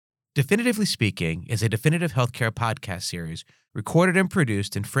Definitively Speaking is a definitive healthcare podcast series recorded and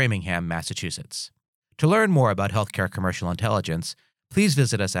produced in Framingham, Massachusetts. To learn more about healthcare commercial intelligence, please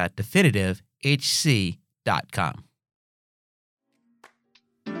visit us at definitivehc.com.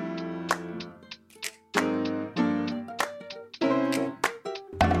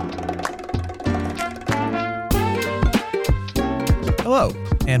 Hello,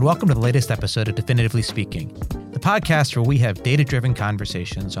 and welcome to the latest episode of Definitively Speaking, the podcast where we have data-driven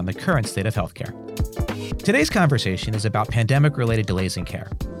conversations on the current state of healthcare. Today's conversation is about pandemic-related delays in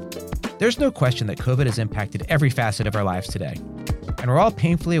care. There's no question that COVID has impacted every facet of our lives today, and we're all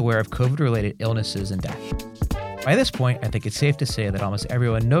painfully aware of COVID-related illnesses and death. By this point, I think it's safe to say that almost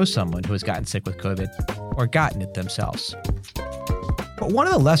everyone knows someone who has gotten sick with COVID or gotten it themselves. But one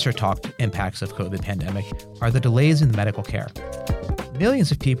of the lesser-talked impacts of COVID pandemic are the delays in medical care.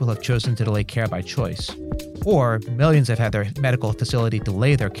 Millions of people have chosen to delay care by choice, or millions have had their medical facility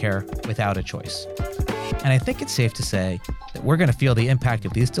delay their care without a choice. And I think it's safe to say that we're going to feel the impact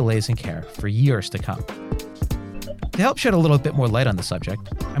of these delays in care for years to come. To help shed a little bit more light on the subject,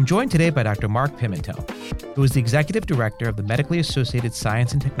 I'm joined today by Dr. Mark Pimentel, who is the Executive Director of the Medically Associated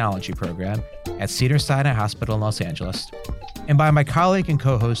Science and Technology Program at Cedars-Sinai Hospital in Los Angeles, and by my colleague and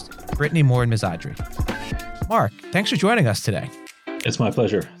co-host, Brittany Moore-Mizadri. Mark, thanks for joining us today. It's my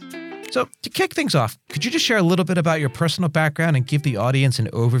pleasure. So to kick things off, could you just share a little bit about your personal background and give the audience an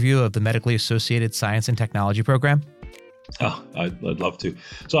overview of the Medically Associated Science and Technology Program? Oh, I'd love to.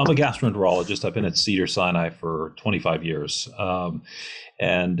 So I'm a gastroenterologist. I've been at Cedars-Sinai for 25 years. About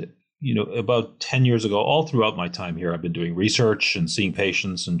 10 years ago, all throughout my time here, I've been doing research and seeing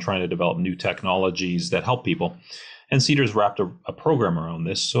patients and trying to develop new technologies that help people. And Cedars wrapped a program around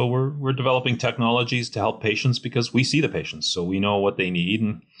this. So we're developing technologies to help patients because we see the patients. So we know what they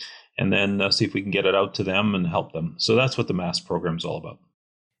need and then see if we can get it out to them and help them. So that's what the MASS program is all about.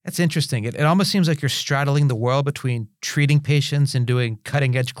 That's interesting. It almost seems like you're straddling the world between treating patients and doing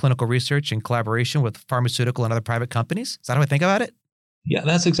cutting-edge clinical research in collaboration with pharmaceutical and other private companies. Is that how I think about it? Yeah,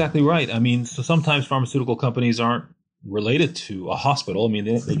 that's exactly right. I mean, so sometimes pharmaceutical companies aren't related to a hospital. I mean,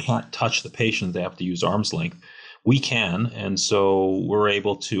 they can't touch the patient. They have to use arm's length. We can, and so we're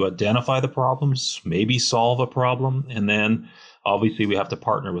able to identify the problems, maybe solve a problem, and then obviously we have to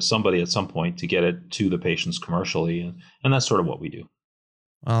partner with somebody at some point to get it to the patients commercially, and that's sort of what we do.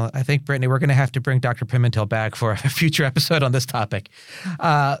 Well, I think, Brittany, we're going to have to bring Dr. Pimentel back for a future episode on this topic.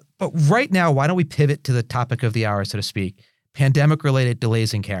 But right now, why don't we pivot to the topic of the hour, so to speak, pandemic-related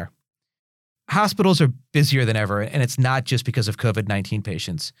delays in care. Hospitals are busier than ever, and it's not just because of COVID-19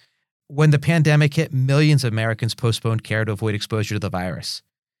 patients. When the pandemic hit, millions of Americans postponed care to avoid exposure to the virus.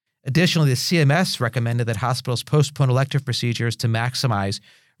 Additionally, the CMS recommended that hospitals postpone elective procedures to maximize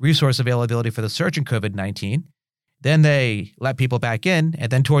resource availability for the surge in COVID-19. Then they let people back in, and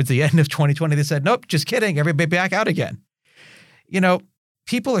then towards the end of 2020, they said, nope, just kidding, everybody back out again. You know,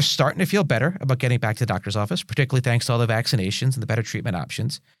 people are starting to feel better about getting back to the doctor's office, particularly thanks to all the vaccinations and the better treatment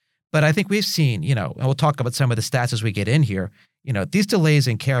options. But I think we've seen, and we'll talk about some of the stats as we get in here, these delays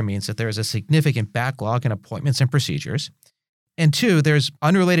in care means that there's a significant backlog in appointments and procedures. And two, there's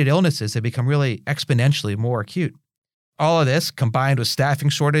unrelated illnesses that become really exponentially more acute. All of this, combined with staffing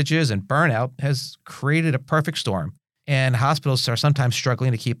shortages and burnout, has created a perfect storm, and hospitals are sometimes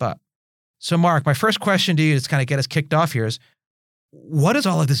struggling to keep up. So, Mark, my first question to you to kind of get us kicked off here is, what does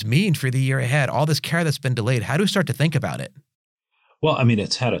all of this mean for the year ahead? All this care that's been delayed, how do we start to think about it? Well, I mean,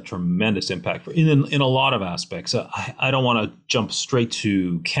 it's had a tremendous impact in a lot of aspects. I don't want to jump straight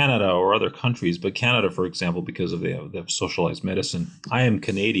to Canada or other countries, but Canada, for example, because they have socialized medicine. I am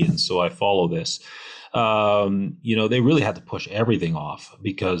Canadian, so I follow this. They really had to push everything off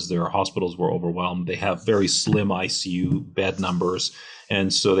because their hospitals were overwhelmed. They have very slim ICU bed numbers,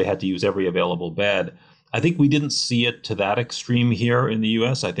 and so they had to use every available bed. I think we didn't see it to that extreme here in the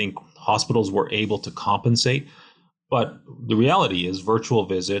U.S. I think hospitals were able to compensate. But the reality is virtual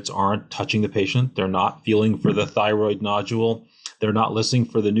visits aren't touching the patient. They're not feeling for the thyroid nodule. They're not listening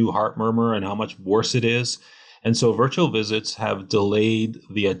for the new heart murmur and how much worse it is. And so virtual visits have delayed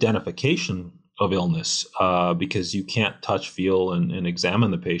the identification of illness because you can't touch, feel, and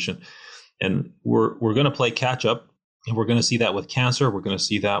examine the patient. And we're going to play catch up. And we're going to see that with cancer. We're going to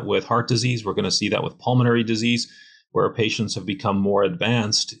see that with heart disease. We're going to see that with pulmonary disease, where patients have become more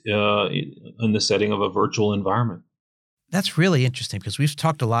advanced in the setting of a virtual environment. That's really interesting because we've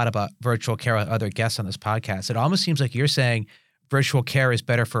talked a lot about virtual care with other guests on this podcast. It almost seems like you're saying virtual care is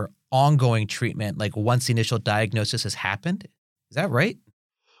better for ongoing treatment, like once the initial diagnosis has happened. Is that right?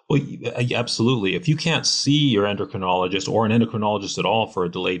 Well, absolutely. If you can't see your endocrinologist or an endocrinologist at all for a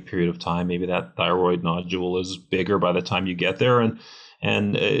delayed period of time, maybe that thyroid nodule is bigger by the time you get there. And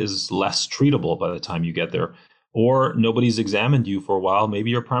and is less treatable by the time you get there. Or nobody's examined you for a while.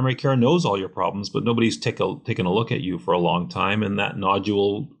 Maybe your primary care knows all your problems, but nobody's taken a look at you for a long time, and that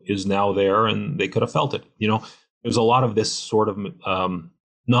nodule is now there, and they could have felt it. There's a lot of this sort of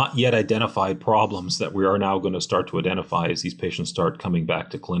not yet identified problems that we are now going to start to identify as these patients start coming back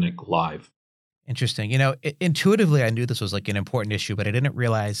to clinic live. Interesting. Intuitively, I knew this was like an important issue, but I didn't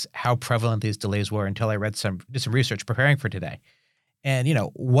realize how prevalent these delays were until I did some research preparing for today. And,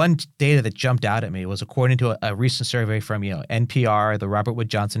 one data that jumped out at me was according to a recent survey from, NPR, the Robert Wood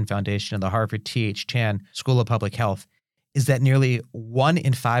Johnson Foundation, and the Harvard T.H. Chan School of Public Health, is that nearly 1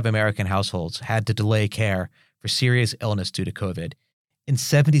 in 5 American households had to delay care for serious illness due to COVID. And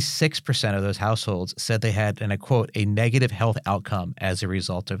 76% of those households said they had, and I quote, a negative health outcome as a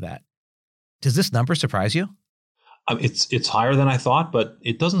result of that. Does this number surprise you? It's higher than I thought, but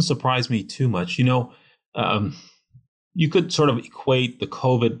it doesn't surprise me too much. You could sort of equate the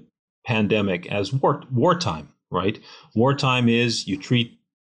COVID pandemic as wartime, right? Wartime is you treat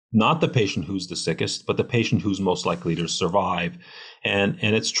not the patient who's the sickest, but the patient who's most likely to survive. And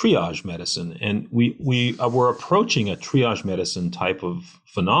it's triage medicine. And we're approaching a triage medicine type of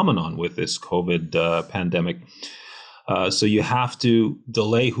phenomenon with this COVID pandemic. So you have to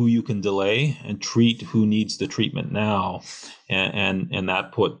delay who you can delay and treat who needs the treatment now. And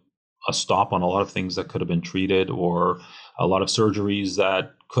that put a stop on a lot of things that could have been treated, or a lot of surgeries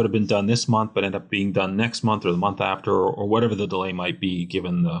that could have been done this month but end up being done next month or the month after, or whatever the delay might be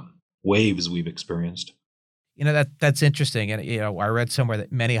given the waves we've experienced. That's interesting. And, I read somewhere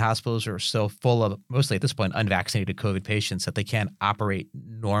that many hospitals are so full of, mostly at this point, unvaccinated COVID patients that they can't operate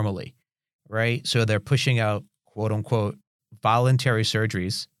normally, right? So they're pushing out, quote unquote, voluntary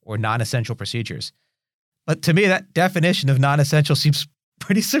surgeries or non-essential procedures. But to me, that definition of non-essential seems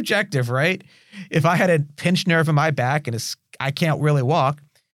pretty subjective, right? If I had a pinched nerve in my back and I can't really walk,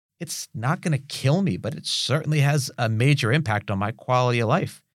 it's not going to kill me, but it certainly has a major impact on my quality of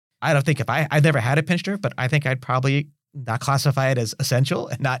life. I don't think I've never had a pinched nerve, but I think I'd probably not classify it as essential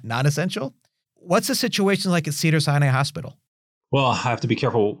and not non-essential. What's the situation like at Cedars-Sinai Hospital? Well, I have to be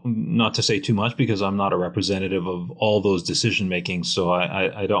careful not to say too much because I'm not a representative of all those decision making. So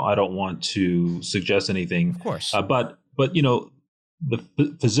I don't want to suggest anything. Of course. But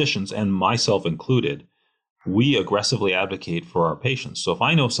the physicians, and myself included, we aggressively advocate for our patients. So if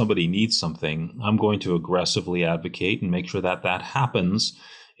I know somebody needs something, I'm going to aggressively advocate and make sure that happens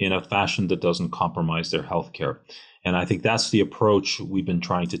in a fashion that doesn't compromise their health care. And I think that's the approach we've been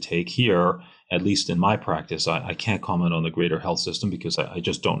trying to take here, at least in my practice. I can't comment on the greater health system because I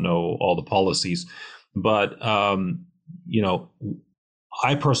just don't know all the policies. But,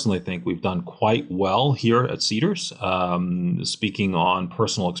 I personally think we've done quite well here at Cedars, speaking on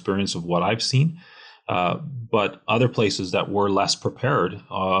personal experience of what I've seen. But other places that were less prepared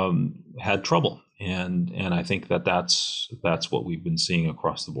had trouble. And I think that's what we've been seeing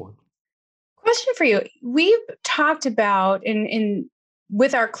across the board. Question for you. We've talked about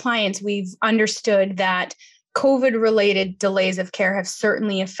with our clients, we've understood that COVID-related delays of care have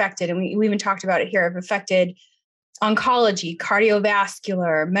certainly affected, and we even talked about it here, have affected oncology,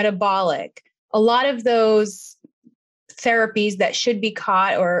 cardiovascular, metabolic, a lot of those therapies that should be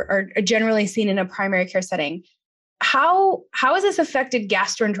caught or are generally seen in a primary care setting. How has this affected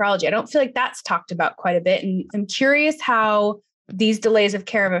gastroenterology? I don't feel like that's talked about quite a bit. And I'm curious how these delays of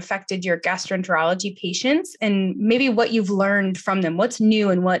care have affected your gastroenterology patients and maybe what you've learned from them. What's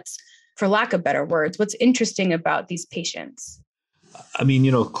new and what's, for lack of better words, what's interesting about these patients? I mean,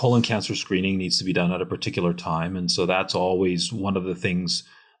 colon cancer screening needs to be done at a particular time. And so that's always one of the things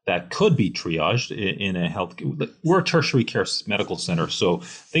that could be triaged in a health. We're a tertiary care medical center, so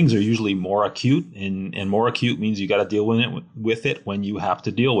things are usually more acute, and more acute means you got to deal with it when you have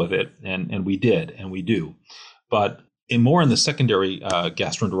to deal with it. And we did, and we do. But in the secondary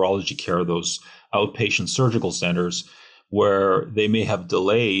gastroenterology care, those outpatient surgical centers where they may have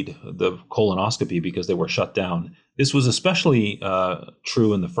delayed the colonoscopy because they were shut down. This was especially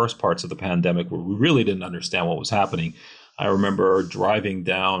true in the first parts of the pandemic where we really didn't understand what was happening. I remember driving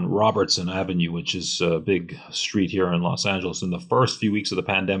down Robertson Avenue, which is a big street here in Los Angeles, in the first few weeks of the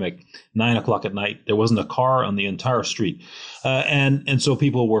pandemic, 9:00 at night. There wasn't a car on the entire street. And so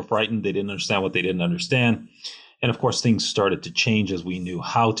people were frightened. They didn't understand what they didn't understand. And of course, things started to change as we knew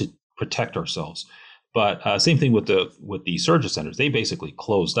how to protect ourselves. But same thing with the surgery centers. They basically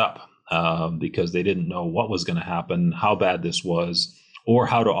closed up because they didn't know what was going to happen, how bad this was, or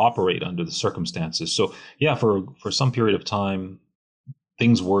how to operate under the circumstances. So yeah, for some period of time,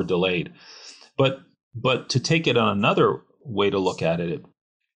 things were delayed. But to take it on another way to look at it,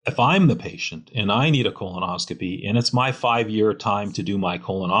 if I'm the patient and I need a colonoscopy and it's my 5-year time to do my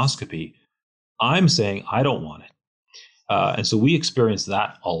colonoscopy, I'm saying I don't want it. And so we experience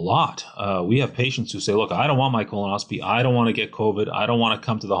that a lot. We have patients who say, look, I don't want my colonoscopy. I don't want to get COVID. I don't want to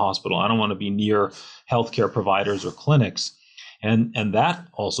come to the hospital. I don't want to be near healthcare providers or clinics. And that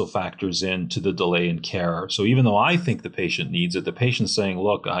also factors into the delay in care. So even though I think the patient needs it, the patient's saying,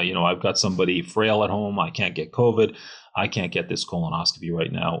 look, I've got somebody frail at home. I can't get COVID. I can't get this colonoscopy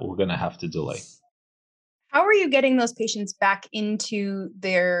right now. We're going to have to delay. How are you getting those patients back into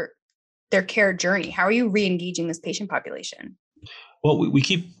their care journey? How are you re-engaging this patient population? Well, we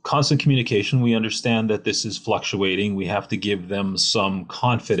keep constant communication. We understand that this is fluctuating. We have to give them some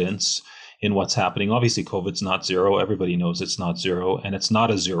confidence in what's happening. Obviously, COVID's not zero. Everybody knows it's not zero, and it's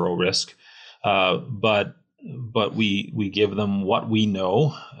not a zero risk. But we give them what we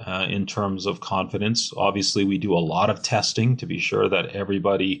know in terms of confidence. Obviously, we do a lot of testing to be sure that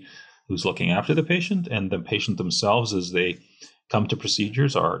everybody who's looking after the patient and the patient themselves, as they come to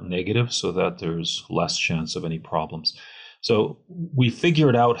procedures, are negative, so that there's less chance of any problems. So we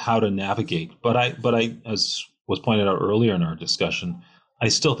figured out how to navigate. But I, as was pointed out earlier in our discussion, I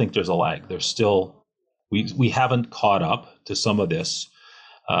still think there's a lag. There's still, we haven't caught up to some of this.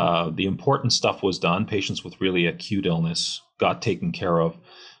 The important stuff was done. Patients with really acute illness got taken care of,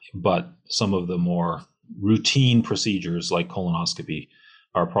 but some of the more routine procedures like colonoscopy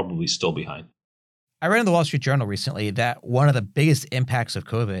are probably still behind. I read in the Wall Street Journal recently that one of the biggest impacts of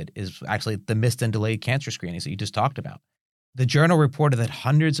COVID is actually the missed and delayed cancer screenings that you just talked about. The journal reported that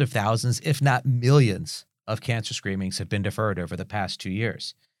hundreds of thousands, if not millions, of cancer screenings have been deferred over the past 2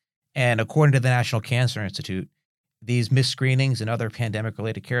 years. And according to the National Cancer Institute, these missed screenings and other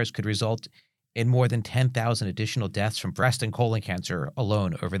pandemic-related cares could result in more than 10,000 additional deaths from breast and colon cancer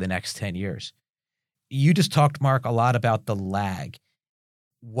alone over the next 10 years. You just talked, Mark, a lot about the lag.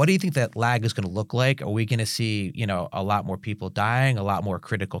 What do you think that lag is going to look like? Are we going to see, a lot more people dying, a lot more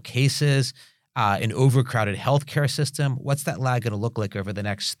critical cases, an overcrowded healthcare system? What's that lag going to look like over the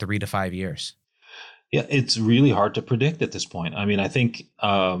next 3 to 5 years? Yeah, it's really hard to predict at this point. I mean, I think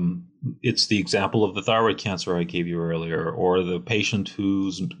it's the example of the thyroid cancer I gave you earlier, or the patient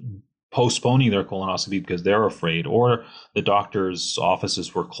who's postponing their colonoscopy because they're afraid, or the doctor's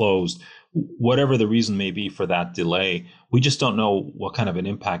offices were closed. Whatever the reason may be for that delay, we just don't know what kind of an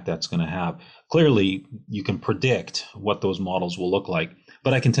impact that's going to have. Clearly, you can predict what those models will look like.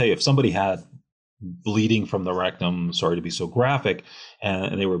 But I can tell you, if somebody had bleeding from the rectum, sorry to be so graphic,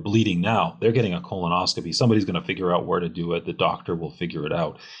 and they were bleeding now, they're getting a colonoscopy. Somebody's going to figure out where to do it. The doctor will figure it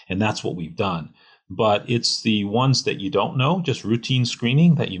out. And that's what we've done. But it's the ones that you don't know, just routine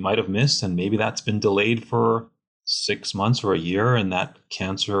screening that you might have missed, and maybe that's been delayed for 6 months or a year, and that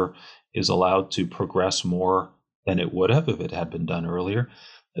cancer is allowed to progress more than it would have if it had been done earlier.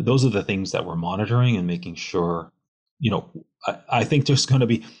 Those are the things that we're monitoring and making sure, I think there's going to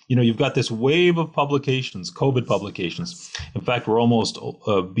be, you've got this wave of publications, COVID publications. In fact, we're almost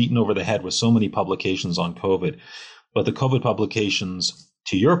beaten over the head with so many publications on COVID. But the COVID publications,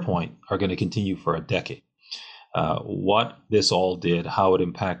 to your point, are going to continue for a decade. What this all did, how it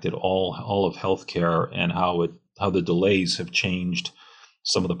impacted all of healthcare, and how the delays have changed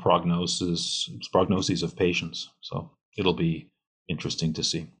some of the prognoses of patients. So it'll be interesting to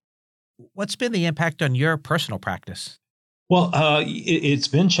see. What's been the impact on your personal practice? Well, it's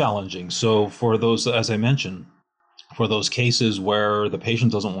been challenging. So for those, as I mentioned, for those cases where the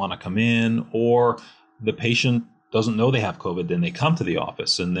patient doesn't want to come in, or the patient doesn't know they have COVID, then they come to the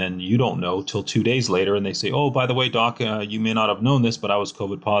office, and then you don't know till 2 days later, and they say, oh, by the way, doc, you may not have known this, but I was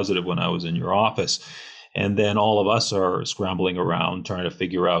COVID positive when I was in your office. And then all of us are scrambling around trying to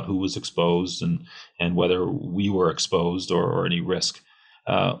figure out who was exposed and whether we were exposed or any risk.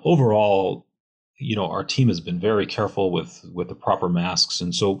 Overall, our team has been very careful with the proper masks.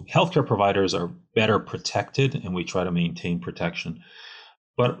 And so healthcare providers are better protected, and we try to maintain protection.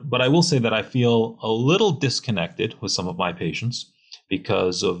 But I will say that I feel a little disconnected with some of my patients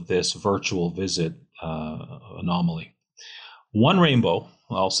because of this virtual visit anomaly. One rainbow,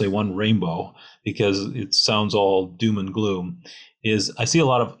 I'll say one rainbow because it sounds all doom and gloom, is I see a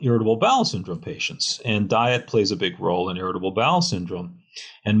lot of irritable bowel syndrome patients, and diet plays a big role in irritable bowel syndrome.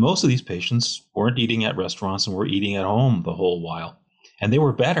 And most of these patients weren't eating at restaurants and were eating at home the whole while. And they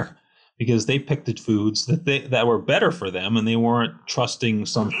were better because they picked the foods that were better for them, and they weren't trusting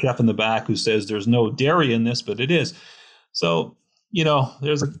some chef in the back who says there's no dairy in this, but it is. So,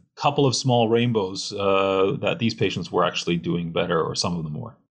 there's a couple of small rainbows that these patients were actually doing better, or some of them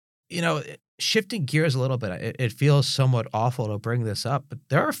were. Shifting gears a little bit, it feels somewhat awful to bring this up, but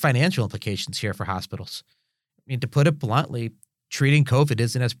there are financial implications here for hospitals. I mean, to put it bluntly, treating COVID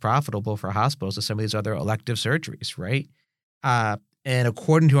isn't as profitable for hospitals as some of these other elective surgeries, right? And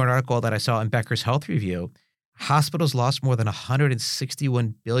according to an article that I saw in Becker's Health Review, hospitals lost more than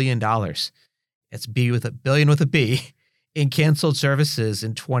 $161 billion. It's B with a billion with a B in canceled services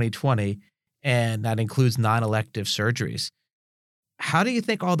in 2020, and that includes non-elective surgeries. How do you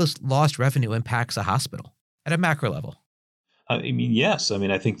think all this lost revenue impacts a hospital at a macro level? I mean, yes. I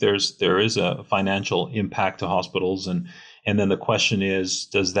mean, I think there is a financial impact to hospitals, and then the question is,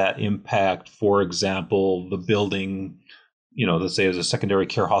 does that impact, for example, the building? Let's say there's a secondary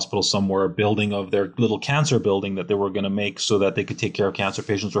care hospital somewhere, a building of their little cancer building that they were going to make so that they could take care of cancer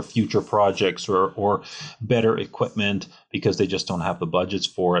patients, or future projects, or better equipment because they just don't have the budgets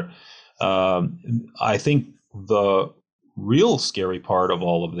for it. I think the real scary part of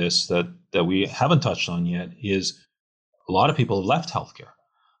all of this that we haven't touched on yet is a lot of people have left healthcare.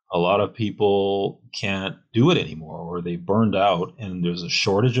 A lot of people can't do it anymore, or they burned out, and there's a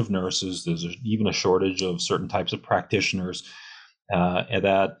shortage of nurses. There's even a shortage of certain types of practitioners, and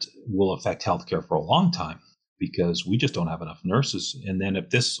that will affect healthcare for a long time because we just don't have enough nurses. And then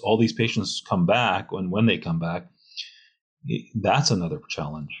if all these patients come back, and when they come back, that's another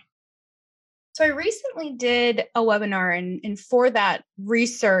challenge. So I recently did a webinar, and for that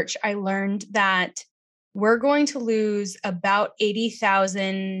research, I learned that we're going to lose about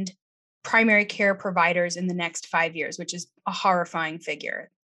 80,000 primary care providers in the next 5 years, which is a horrifying figure.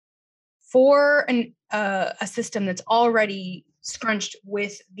 For a system that's already scrunched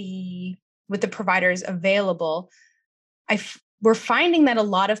with the providers available, we're finding that a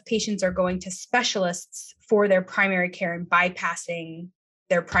lot of patients are going to specialists for their primary care and bypassing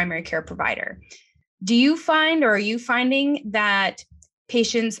their primary care provider. Do you find, or are you finding that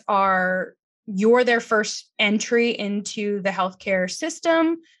patients you're their first entry into the healthcare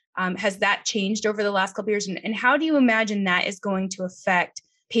system? Has that changed over the last couple of years? And how do you imagine that is going to affect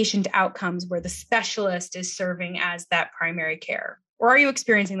patient outcomes where the specialist is serving as that primary care? Or are you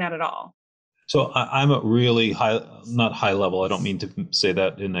experiencing that at all? So I'm a really not high level. I don't mean to say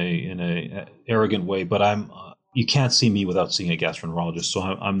that in a arrogant way, but you can't see me without seeing a gastroenterologist. So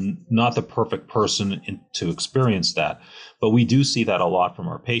I'm not the perfect person to experience that. But we do see that a lot from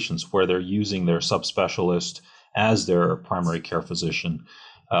our patients, where they're using their subspecialist as their primary care physician.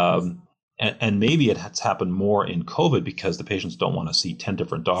 And maybe it has happened more in COVID because the patients don't want to see 10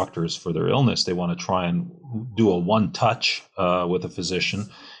 different doctors for their illness. They want to try and do a one touch with a physician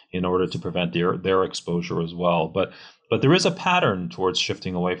in order to prevent their exposure as well. But there is a pattern towards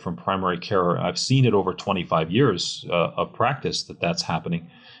shifting away from primary care. I've seen it over 25 years of practice that's happening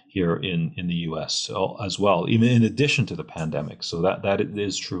here in the U.S. as well, even in addition to the pandemic. So that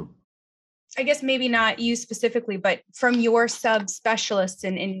is true. I guess maybe not you specifically, but from your subspecialists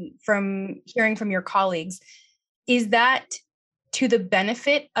and from hearing from your colleagues, is that to the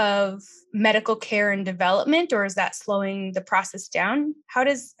benefit of medical care and development, or is that slowing the process down? How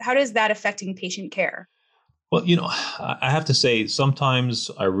does that affecting patient care? Well, I have to say,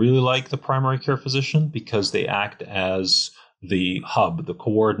 sometimes I really like the primary care physician because they act as the hub, the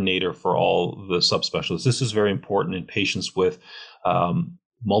coordinator for all the subspecialists. This is very important in patients with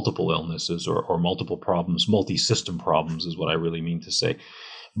multiple illnesses or multiple problems. Multi-system problems is what I really mean to say.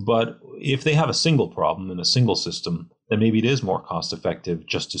 But if they have a single problem in a single system, then maybe it is more cost effective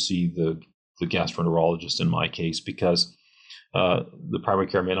just to see the gastroenterologist in my case, because the primary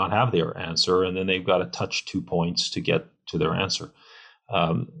care may not have their answer, and then they've got to touch 2 points to get to their answer.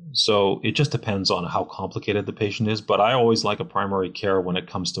 So it just depends on how complicated the patient is. But I always like a primary care when it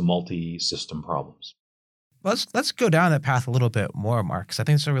comes to multi-system problems. Let's go down that path a little bit more, Mark, because I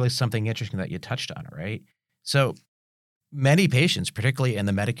think it's really something interesting that you touched on, right? So many patients, particularly in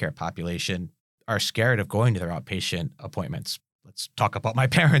the Medicare population, are scared of going to their outpatient appointments. Let's talk about my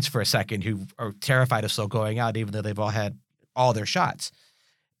parents for a second, who are terrified of still going out, even though they've all had all their shots.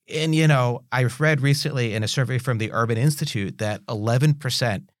 And, I've read recently in a survey from the Urban Institute that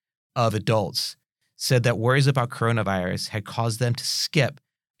 11% of adults said that worries about coronavirus had caused them to skip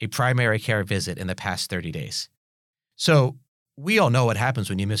a primary care visit in the past 30 days. So we all know what happens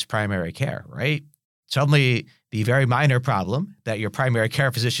when you miss primary care, right? Suddenly, the very minor problem that your primary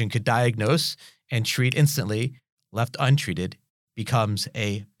care physician could diagnose and treat instantly, left untreated, becomes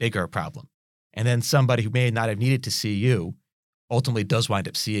a bigger problem. And then somebody who may not have needed to see you ultimately does wind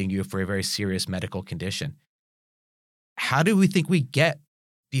up seeing you for a very serious medical condition. How do we think we get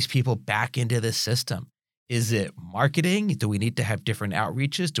these people back into this system? Is it marketing? Do we need to have different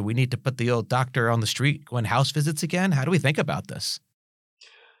outreaches? Do we need to put the old doctor on the street going house visits again? How do we think about this?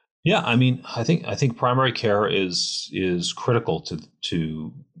 Yeah, I mean, I think primary care is critical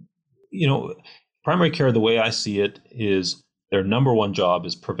to primary care. The way I see it is Their number one job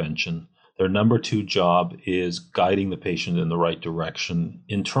is prevention. Their number two job is guiding the patient in the right direction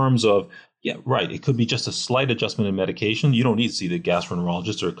in terms of, yeah, right, it could be just a slight adjustment in medication. You don't need to see the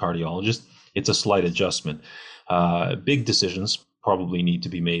gastroenterologist or a cardiologist. It's a slight adjustment. Big decisions probably need to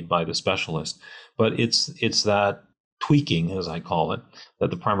be made by the specialist, but it's that tweaking, as I call it, that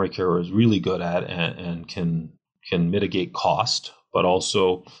the primary care is really good at and can mitigate cost, but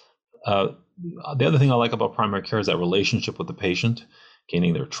also the other thing I like about primary care is that relationship with the patient,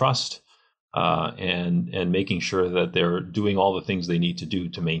 gaining their trust, and making sure that they're doing all the things they need to do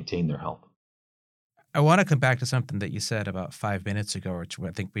to maintain their health. I want to come back to something that you said about 5 minutes ago, which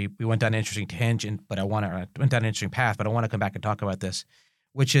I think we went down an interesting tangent, but went down an interesting path, but I want to come back and talk about this,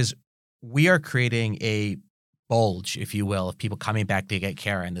 which is we are creating a bulge, if you will, of people coming back to get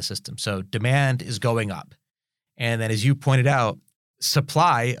care in the system. So demand is going up. And then as you pointed out,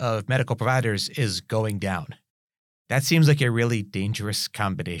 supply of medical providers is going down. That seems like a really dangerous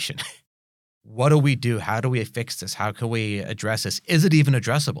combination. What do we do? How do we fix this? How can we address this? Is it even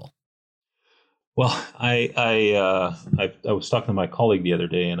addressable? Well, I was talking to my colleague the other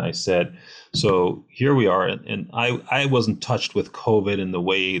day, and I said, so here we are, and I wasn't touched with COVID in the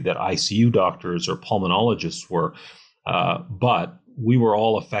way that ICU doctors or pulmonologists were, but we were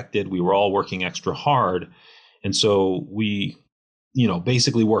all affected. We were all working extra hard, and so we,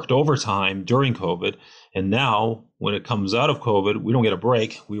 basically worked overtime during COVID, and now when it comes out of COVID, we don't get a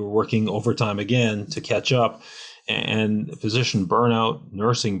break. We were working overtime again to catch up. And physician burnout,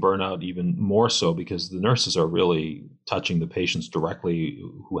 nursing burnout, even more so, because the nurses are really touching the patients directly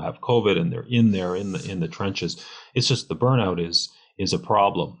who have COVID, and they're in there in the trenches. It's just the burnout is a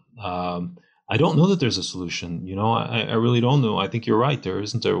problem. I don't know that there's a solution. I really don't know. I think you're right. There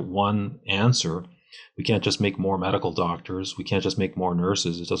isn't a one answer. We can't just make more medical doctors. We can't just make more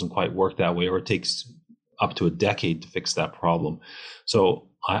nurses. It doesn't quite work that way, or it takes up to a decade to fix that problem. So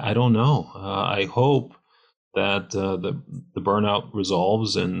I don't know. I hope that the burnout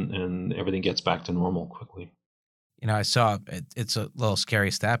resolves and everything gets back to normal quickly. I saw it's a little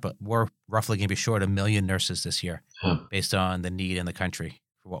scary stat, but we're roughly going to be short 1 million nurses this year based on the need in the country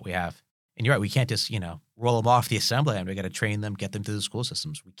for what we have. And you're right, we can't just, roll them off the assembly line. We got to train them, get them through the school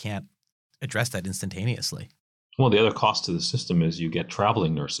systems. We can't address that instantaneously. Well, the other cost to the system is you get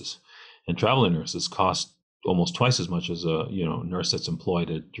traveling nurses, and traveling nurses cost almost twice as much as a nurse that's employed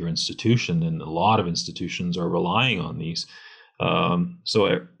at your institution, and a lot of institutions are relying on these.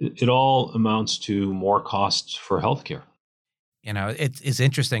 So it all amounts to more costs for healthcare. It's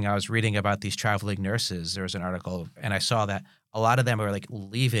interesting. I was reading about these traveling nurses. There was an article, and I saw that a lot of them are like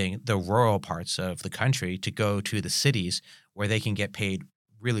leaving the rural parts of the country to go to the cities where they can get paid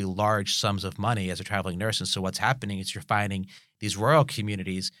really large sums of money as a traveling nurse. And so what's happening is you're finding these rural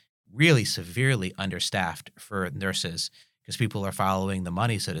communities really severely understaffed for nurses because people are following the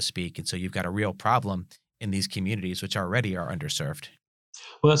money, so to speak. And so you've got a real problem in these communities, which already are underserved.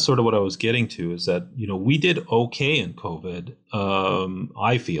 Well, that's sort of what I was getting to, is that, we did okay in COVID,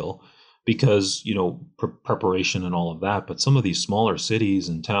 I feel, because, preparation and all of that. But some of these smaller cities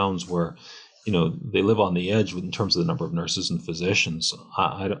and towns where, they live on the edge in terms of the number of nurses and physicians,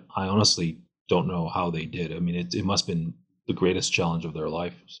 I honestly don't know how they did. I mean, it must have been the greatest challenge of their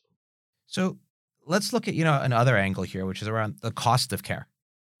life. So let's look at, another angle here, which is around the cost of care.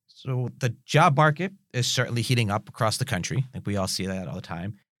 So the job market is certainly heating up across the country. I think we all see that all the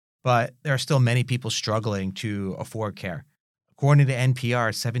time. But there are still many people struggling to afford care. According to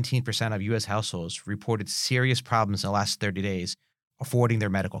NPR, 17% of U.S. households reported serious problems in the last 30 days affording their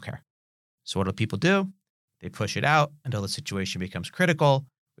medical care. So what do people do? They push it out until the situation becomes critical,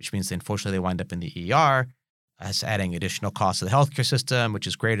 which means unfortunately they wind up in the ER, as adding additional costs to the healthcare system, which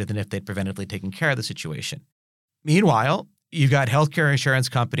is greater than if they'd preventively taken care of the situation. Meanwhile, you've got healthcare insurance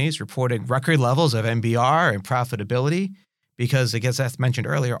companies reporting record levels of MBR and profitability because, I guess as mentioned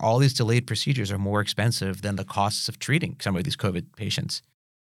earlier, all these delayed procedures are more expensive than the costs of treating some of these COVID patients.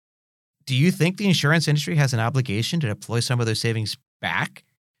 Do you think the insurance industry has an obligation to deploy some of those savings back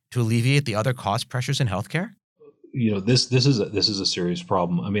to alleviate the other cost pressures in healthcare? This is a serious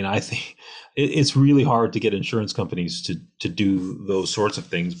problem. I mean, I think it's really hard to get insurance companies to do those sorts of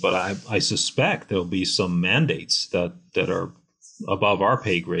things, but I suspect there'll be some mandates that are above our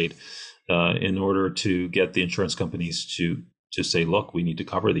pay grade in order to get the insurance companies to say, look, we need to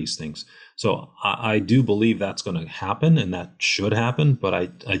cover these things. So I do believe that's going to happen, and that should happen, but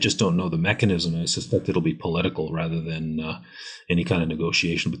I just don't know the mechanism. I suspect it'll be political rather than any kind of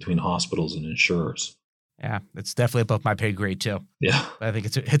negotiation between hospitals and insurers. Yeah, it's definitely above my pay grade too. Yeah, but I think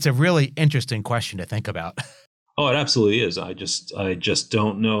it's a really interesting question to think about. Oh, it absolutely is. I just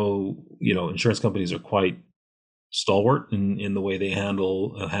don't know. Insurance companies are quite stalwart in the way they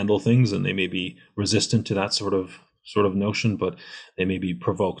handle things, and they may be resistant to that sort of notion, but they may be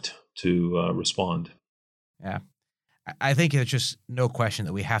provoked to respond. Yeah. I think there's just no question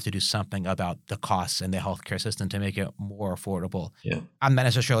that we have to do something about the costs in the healthcare system to make it more affordable. Yeah. I'm not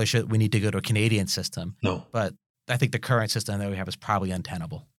necessarily sure we need to go to a Canadian system, No. but I think the current system that we have is probably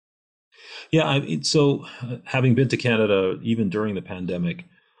untenable. Yeah. So having been to Canada even during the pandemic,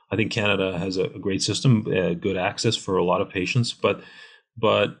 I think Canada has a great system, good access for a lot of patients, but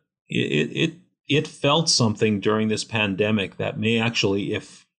it felt something during this pandemic that may actually,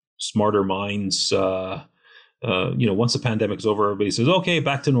 if smarter minds, once the pandemic's over, everybody says, okay,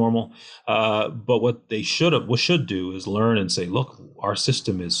 back to normal. But what they should do is learn and say, look, our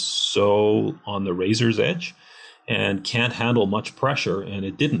system is so on the razor's edge and can't handle much pressure, and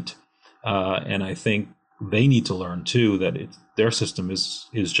it didn't. And I think they need to learn too that their system is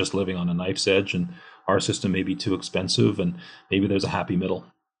just living on a knife's edge, and our system may be too expensive, and maybe there's a happy middle.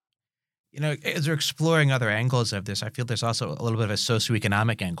 As we're exploring other angles of this, I feel there's also a little bit of a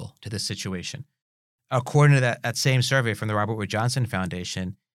socioeconomic angle to this situation. According to that same survey from the Robert Wood Johnson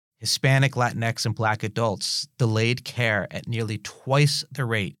Foundation, Hispanic, Latinx, and Black adults delayed care at nearly twice the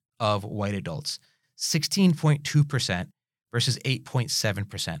rate of white adults, 16.2% versus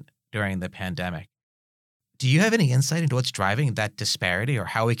 8.7% during the pandemic. Do you have any insight into what's driving that disparity, or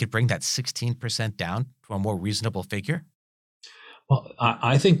how we could bring that 16% down to a more reasonable figure? Well,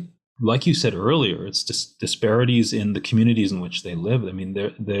 I think, like you said earlier, it's disparities in the communities in which they live. I mean,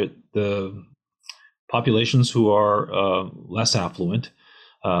 the populations who are less affluent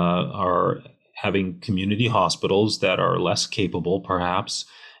are having community hospitals that are less capable, perhaps,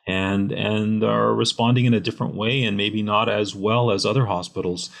 and are responding in a different way, and maybe not as well as other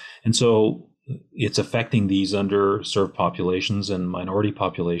hospitals. And so it's affecting these underserved populations and minority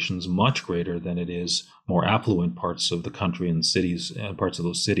populations much greater than it is more affluent parts of the country and cities and parts of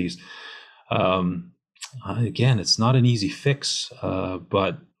those cities. Again, it's not an easy fix,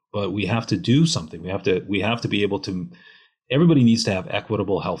 but we have to do something. We have to be able to. Everybody needs to have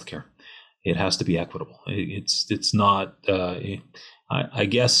equitable healthcare. It has to be equitable. It's not. I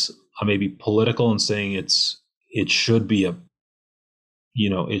guess I may be political in saying it should be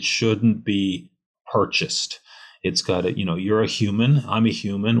it shouldn't be purchased. It's got to, you're a human, I'm a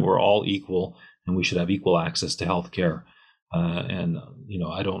human, we're all equal, and we should have equal access to healthcare.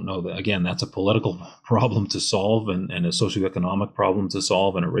 I don't know that, again, that's a political problem to solve, and a socioeconomic problem to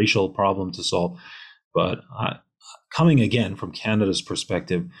solve, and a racial problem to solve. But coming again from Canada's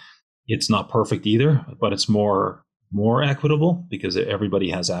perspective, it's not perfect either, but it's more equitable because everybody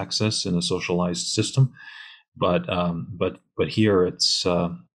has access in a socialized system. But here it's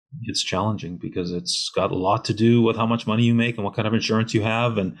challenging because it's got a lot to do with how much money you make and what kind of insurance you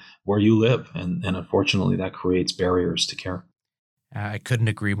have and where you live, and unfortunately that creates barriers to care. I couldn't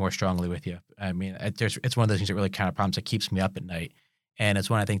agree more strongly with you. I mean, it's one of those things that really kind of problems that keeps me up at night, and it's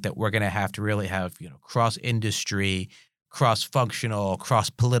one I think that we're going to have to really have cross industry, cross functional, cross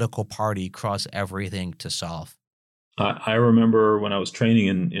political party, cross everything to solve. I remember when I was training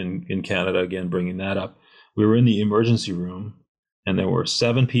in Canada, again bringing that up. We were in the emergency room, and there were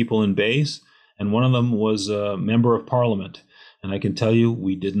 7 people in base, and one of them was a member of parliament. And I can tell you,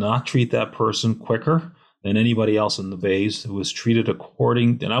 we did not treat that person quicker than anybody else in the base. It was treated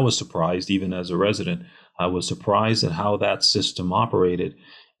according, and I was surprised, even as a resident, I was surprised at how that system operated.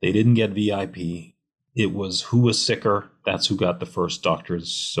 They didn't get VIP. It was who was sicker, that's who got the first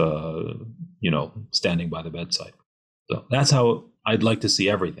doctors, standing by the bedside. So that's how I'd like to see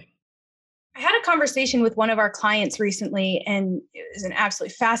everything. I had a conversation with one of our clients recently, and it was an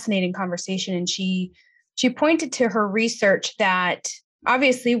absolutely fascinating conversation. And she pointed to her research that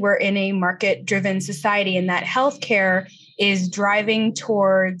obviously we're in a market-driven society, and that healthcare is driving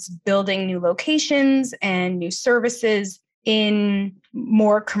towards building new locations and new services in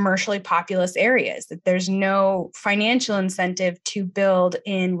more commercially populous areas, that there's no financial incentive to build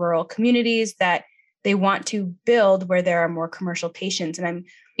in rural communities, that they want to build where there are more commercial patients. And I'm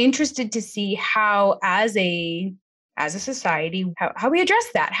interested to see how, as a society, how we address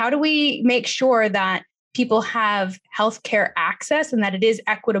that. How do we make sure that people have healthcare access and that it is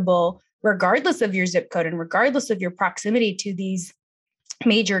equitable, regardless of your zip code and regardless of your proximity to these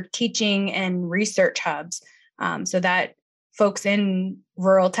major teaching and research hubs, so that folks in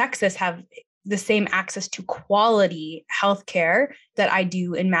rural Texas have the same access to quality healthcare that I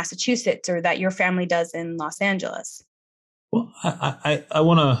do in Massachusetts or that your family does in Los Angeles? Well, I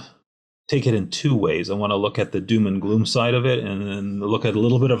want to take it in 2 ways. I want to look at the doom and gloom side of it, and then look at a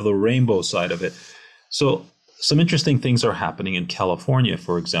little bit of the rainbow side of it. So some interesting things are happening in California,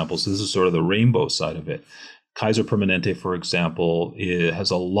 for example. So this is sort of the rainbow side of it. Kaiser Permanente, for example,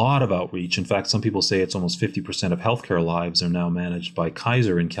 has a lot of outreach. In fact, some people say it's almost 50% of healthcare lives are now managed by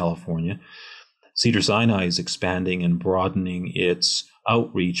Kaiser in California. Cedars-Sinai is expanding and broadening its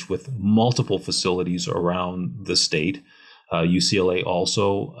outreach with multiple facilities around the state, UCLA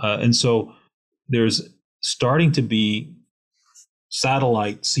also. And so there's starting to be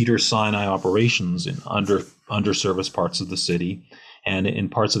satellite Cedars-Sinai operations in underserviced parts of the city and in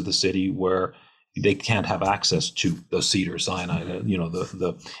parts of the city where they can't have access to the Cedars-Sinai,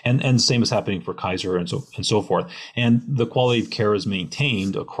 and same is happening for Kaiser and so forth. And the quality of care is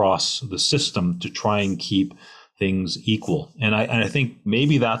maintained across the system to try and keep things equal. And I think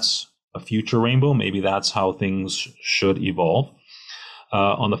maybe that's a future rainbow. Maybe that's how things should evolve.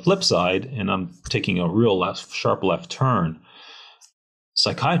 On the flip side, and I'm taking a real sharp left turn,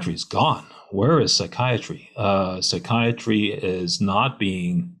 psychiatry is gone. Where is psychiatry? Psychiatry is not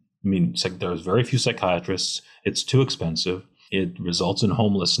being. There's very few psychiatrists. It's too expensive. It results in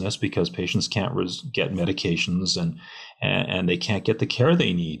homelessness because patients can't get medications and they can't get the care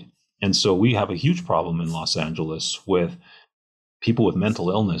they need. And so we have a huge problem in Los Angeles with people with mental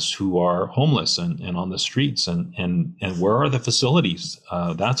illness who are homeless and on the streets. And where are the facilities?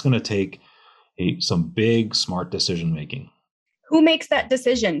 That's going to take some big, smart decision making. Who makes that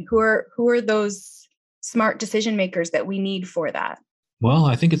decision? Who are those smart decision makers that we need for that? Well,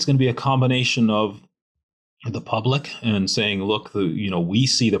 I think it's going to be a combination of the public and saying, look, we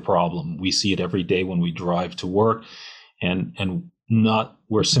see the problem. We see it every day when we drive to work, and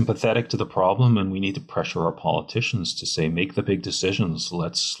we're sympathetic to the problem, and we need to pressure our politicians to say, make the big decisions.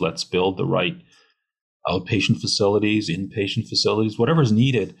 Let's build the right outpatient facilities, inpatient facilities, whatever is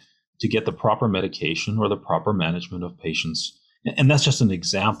needed to get the proper medication or the proper management of patients. And that's just an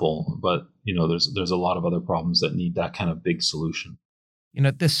example, but there's a lot of other problems that need that kind of big solution.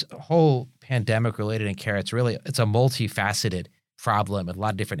 This whole pandemic related in care, it's a multifaceted problem with a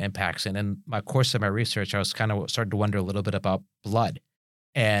lot of different impacts. And in my course of my research, I was kind of started to wonder a little bit about blood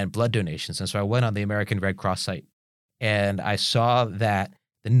and blood donations. And so I went on the American Red Cross site and I saw that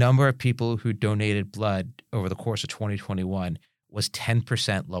the number of people who donated blood over the course of 2021 was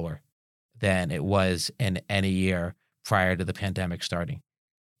 10% lower than it was in any year prior to the pandemic starting.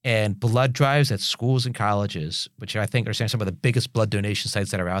 And blood drives at schools and colleges, which I think are some of the biggest blood donation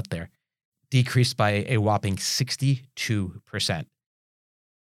sites that are out there, decreased by a whopping 62%.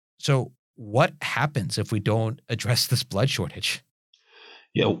 So what happens if we don't address this blood shortage?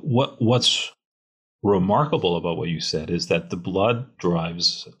 Yeah, what's remarkable about what you said is that the blood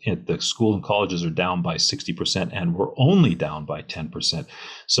drives at the school and colleges are down by 60%, and we're only down by 10%.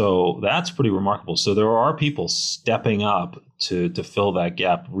 So that's pretty remarkable. So there are people stepping up to fill that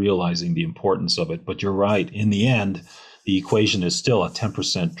gap, realizing the importance of it. But you're right. In the end, the equation is still a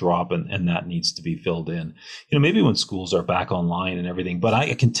 10% drop, and that needs to be filled in. Maybe when schools are back online and everything, but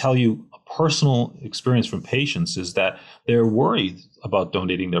I can tell you a personal experience from patients is that they're worried about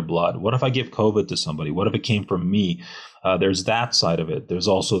donating their blood. What if I give COVID to somebody? What if it came from me? There's that side of it. There's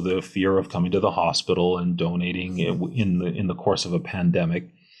also the fear of coming to the hospital and donating in the course of a pandemic.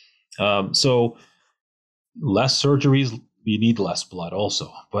 So less surgeries, you need less blood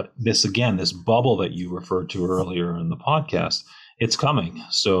also. But this bubble that you referred to earlier in the podcast, it's coming.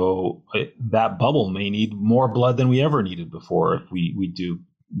 So that bubble may need more blood than we ever needed before if we do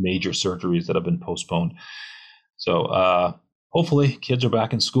major surgeries that have been postponed. So hopefully kids are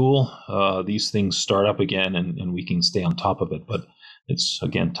back in school. These things start up again and we can stay on top of it. But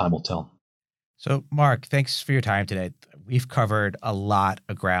time will tell. So Mark, thanks for your time today. We've covered a lot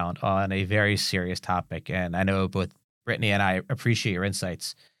of ground on a very serious topic. And I know both Brittany and I appreciate your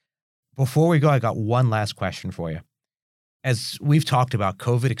insights. Before we go, I got one last question for you. As we've talked about,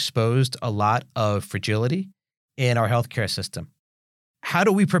 COVID exposed a lot of fragility in our healthcare system. How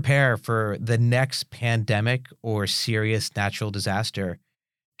do we prepare for the next pandemic or serious natural disaster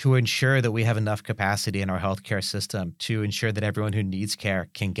to ensure that we have enough capacity in our healthcare system to ensure that everyone who needs care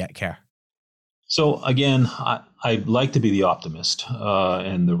can get care? So again, I'd like to be the optimist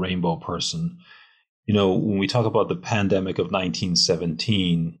and the rainbow person. When we talk about the pandemic of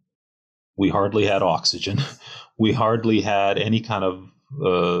 1917, we hardly had oxygen. We hardly had any kind of,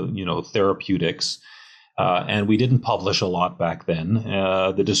 therapeutics. And we didn't publish a lot back then.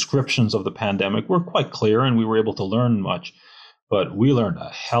 The descriptions of the pandemic were quite clear and we were able to learn much. But we learned a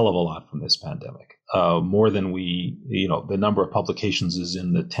hell of a lot from this pandemic, more than the number of publications is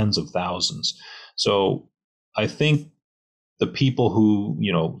in the tens of thousands. So I think the people who,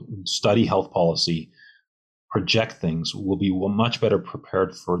 study health policy, project things will be much better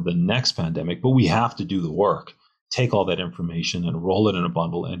prepared for the next pandemic, but we have to do the work. take all that information and roll it in a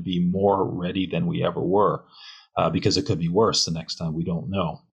bundle and be more ready than we ever were, because it could be worse the next time. We don't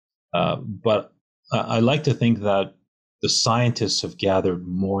know. But I like to think that the scientists have gathered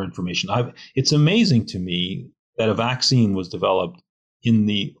more information. It's amazing to me that a vaccine was developed in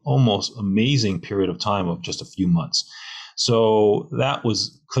the almost amazing period of time of just a few months. So that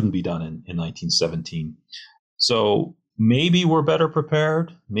couldn't be done in 1917. So maybe we're better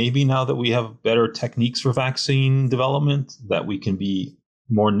prepared. Maybe now that we have better techniques for vaccine development, that we can be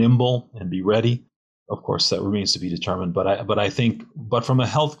more nimble and be ready. Of course, that remains to be determined. But I think from a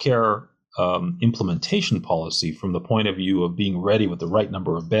healthcare implementation policy, from the point of view of being ready with the right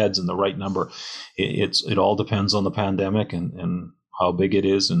number of beds and the right number, it all depends on the pandemic and how big it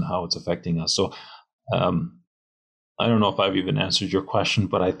is and how it's affecting us. So I don't know if I've even answered your question,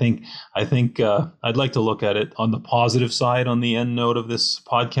 but I think I'd like to look at it on the positive side on the end note of this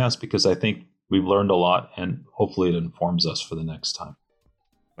podcast, because I think we've learned a lot and hopefully it informs us for the next time.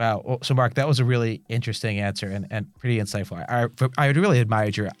 Wow. So, Mark, that was a really interesting answer and pretty insightful. I really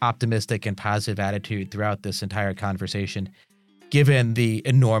admired your optimistic and positive attitude throughout this entire conversation, given the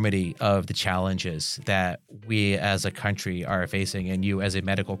enormity of the challenges that we as a country are facing and you as a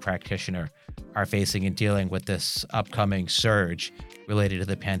medical practitioner are facing in dealing with this upcoming surge related to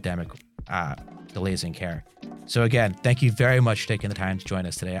the pandemic delays in care. So again, thank you very much for taking the time to join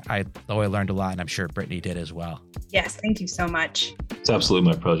us today. I learned a lot, and I'm sure Brittany did as well. Yes, thank you so much. It's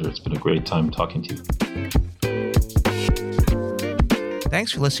absolutely my pleasure. It's been a great time talking to you.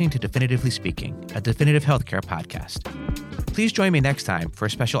 Thanks for listening to Definitively Speaking, a Definitive Healthcare podcast. Please join me next time for a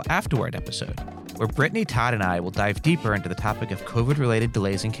special Afterward episode, where Brittany, Todd, and I will dive deeper into the topic of COVID-related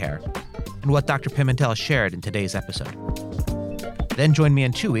delays in care and what Dr. Pimentel shared in today's episode. Then join me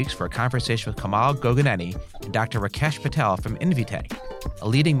in 2 weeks for a conversation with Kamal Goganeni and Dr. Rakesh Patel from Invitae, a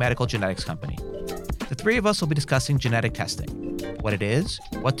leading medical genetics company. The three of us will be discussing genetic testing, what it is,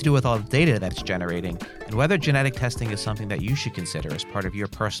 what to do with all the data that it's generating, and whether genetic testing is something that you should consider as part of your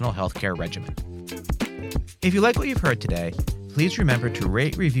personal healthcare regimen. If you like what you've heard today, please remember to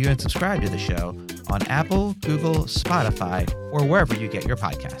rate, review, and subscribe to the show on Apple, Google, Spotify, or wherever you get your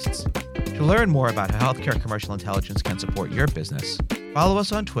podcasts. To learn more about how healthcare commercial intelligence can support your business, follow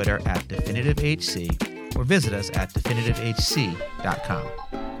us on Twitter at DefinitiveHC or visit us at definitivehc.com.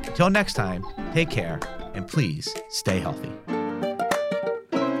 Until next time, take care and please stay healthy.